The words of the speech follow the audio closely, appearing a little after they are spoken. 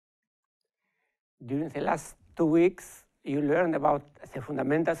During the last 2 weeks, you learned about the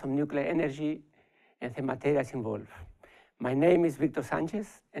fundamentals of nuclear energy and the materials involved. My name is Victor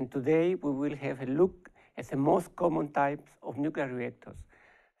Sanchez, and today we will have a look at the most common types of nuclear reactors,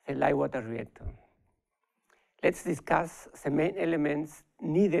 the light water reactor. Let's discuss the main elements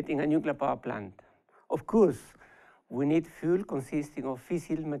needed in a nuclear power plant. Of course, we need fuel consisting of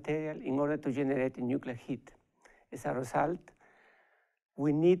fissile material in order to generate nuclear heat. As a result,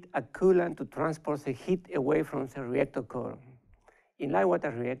 we need a coolant to transport the heat away from the reactor core. In light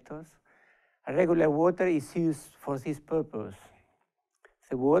water reactors, regular water is used for this purpose.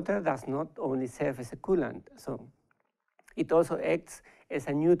 The water does not only serve as a coolant, so it also acts as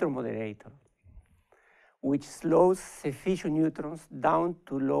a neutron moderator, which slows the fission neutrons down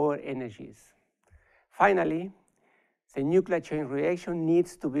to lower energies. Finally, the nuclear chain reaction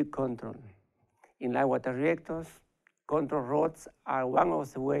needs to be controlled. In light water reactors, control rods are one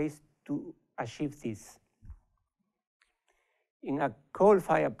of the ways to achieve this. In a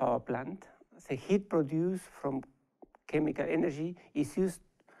coal-fired power plant, the heat produced from chemical energy is used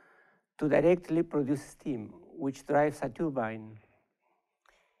to directly produce steam, which drives a turbine.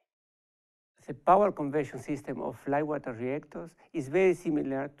 The power conversion system of light water reactors is very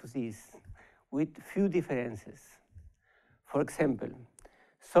similar to this, with few differences. For example,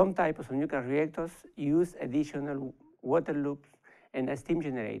 some types of nuclear reactors use additional water loops and a steam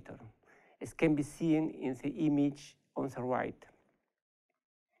generator, as can be seen in the image on the right.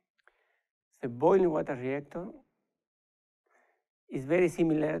 The boiling water reactor is very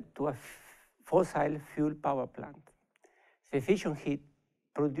similar to a fossil fuel power plant. The fission heat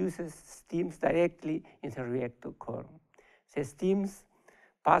produces steams directly in the reactor core. The steams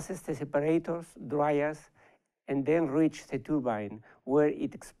passes the separators, dryers, and then reach the turbine, where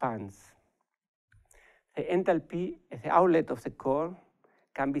it expands. The enthalpy at the outlet of the core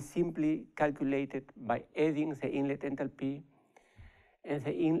can be simply calculated by adding the inlet enthalpy and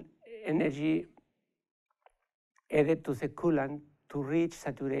the energy added to the coolant to reach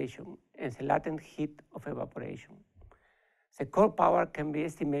saturation and the latent heat of evaporation. The core power can be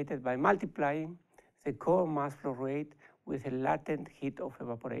estimated by multiplying the core mass flow rate with the latent heat of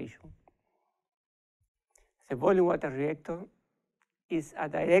evaporation. The boiling water reactor is a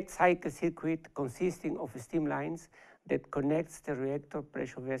direct cycle circuit consisting of steam lines that connects the reactor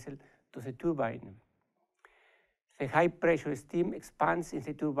pressure vessel to the turbine. The high pressure steam expands in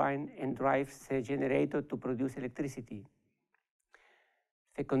the turbine and drives the generator to produce electricity.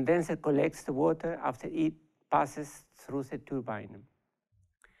 The condenser collects the water after it passes through the turbine.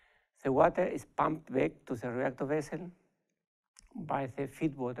 The water is pumped back to the reactor vessel by the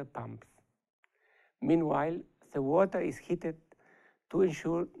feedwater pumps. Meanwhile, the water is heated to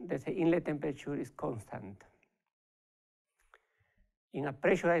ensure that the inlet temperature is constant. In a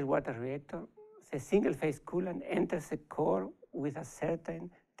pressurized water reactor, the single-phase coolant enters the core with a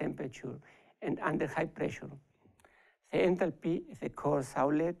certain temperature and under high pressure. The enthalpy at the core's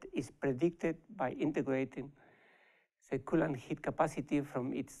outlet is predicted by integrating the coolant heat capacity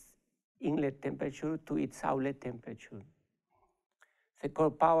from its inlet temperature to its outlet temperature. The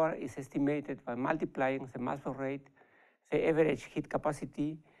core power is estimated by multiplying the mass flow rate, the average heat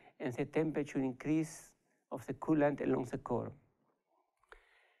capacity, and the temperature increase of the coolant along the core.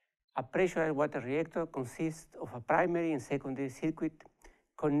 A pressurized water reactor consists of a primary and secondary circuit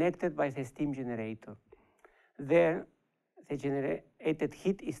connected by the steam generator. There, the generated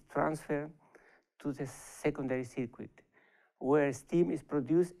heat is transferred to the secondary circuit, where steam is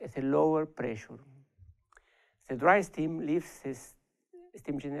produced at a lower pressure. The dry steam leaves the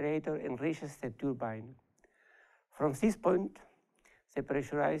steam generator and reaches the turbine. From this point, the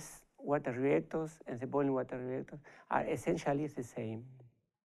pressurized water reactors and the boiling water reactors are essentially the same.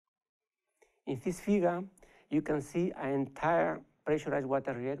 In this figure, you can see an entire pressurized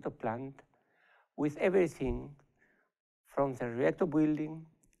water reactor plant with everything from the reactor building,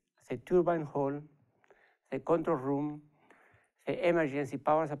 the turbine hall, the control room, the emergency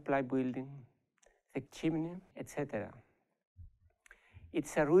power supply building, the chimney, etc.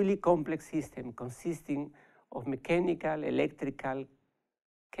 It's a really complex system consisting of mechanical, electrical,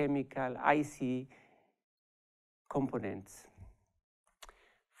 chemical, IC components.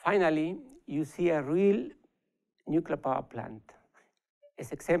 Finally, you see a real nuclear power plant.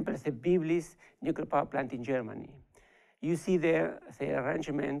 As example, the Biblis nuclear power plant in Germany. You see there the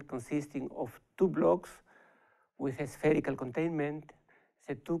arrangement consisting of 2 blocks with a spherical containment,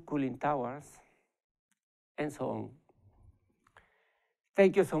 the 2 cooling towers, and so on.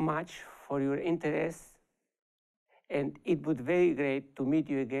 Thank you so much for your interest, and it would be very great to meet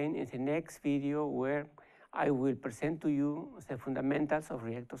you again in the next video where I will present to you the fundamentals of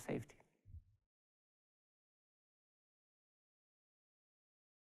reactor safety.